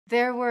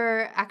There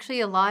were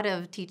actually a lot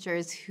of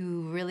teachers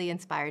who really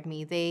inspired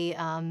me. They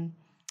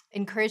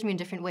encouraged me in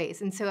different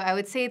ways. And so I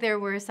would say there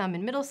were some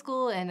in middle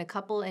school and a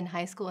couple in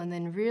high school. And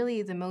then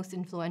really the most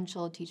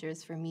influential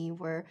teachers for me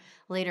were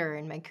later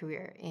in my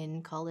career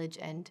in college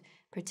and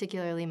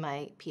particularly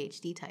my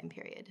PhD time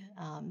period.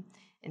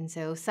 And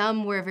so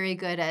some were very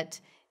good at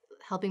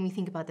helping me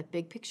think about the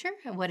big picture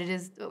and what it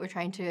is what we're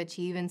trying to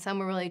achieve. And some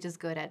were really just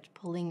good at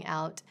pulling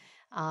out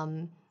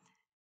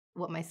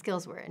what my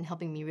skills were and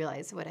helping me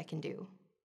realize what I can do.